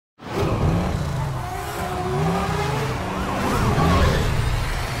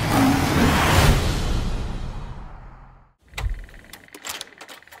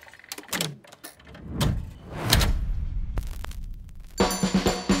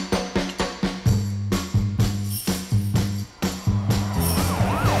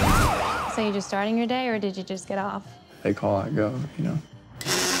you starting your day, or did you just get off? They call, I go, you know.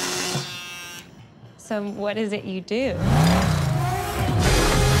 So what is it you do?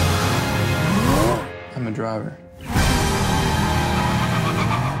 I'm a driver.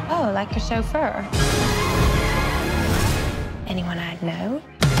 Oh, like a chauffeur. Anyone I'd know?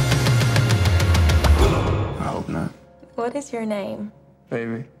 I hope not. What is your name?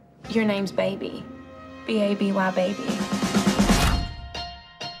 Baby. Your name's Baby. B-A-B-Y, Baby.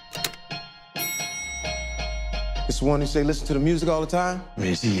 It's the one who say listen to the music all the time?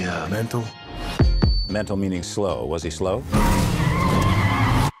 Is he mental? Mental meaning slow. Was he slow?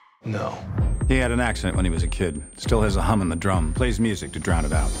 No. He had an accident when he was a kid. Still has a hum in the drum. Plays music to drown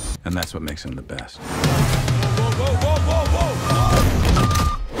it out. And that's what makes him the best. Whoa, whoa, whoa, whoa,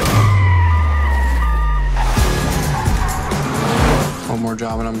 whoa! One more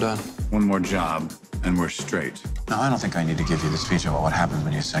job and I'm done. One more job, and we're straight. Now, I don't think I need to give you the speech about what happens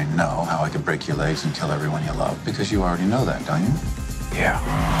when you say no, how I could break your legs and kill everyone you love, because you already know that, don't you? Yeah.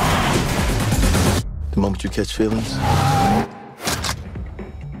 The moment you catch feelings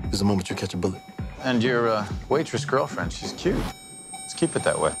is the moment you catch a bullet. And your waitress girlfriend, she's cute. Let's keep it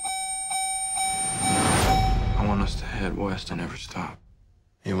that way. I want us to head west and never stop.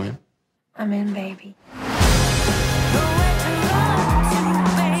 You in? I'm in, baby.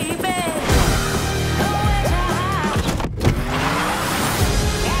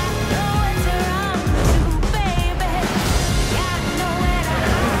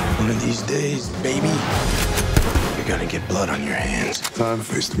 One of these days, baby, you're gonna get blood on your hands. Time to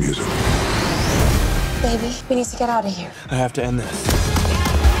face the music. Baby, we need to get out of here. I have to end this.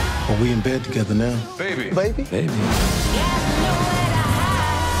 Are we in bed together now? Baby. Baby? Baby.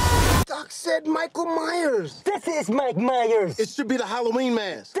 Doc said Michael Myers. This is Mike Myers. It should be the Halloween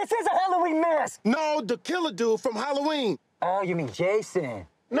mask. This is a Halloween mask. No, the killer dude from Halloween. Oh, you mean Jason?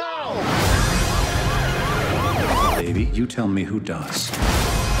 No! Baby, you tell me who does.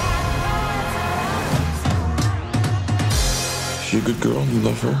 She a good girl? You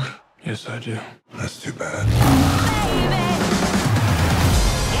love her? Yes, I do. That's too bad. Baby.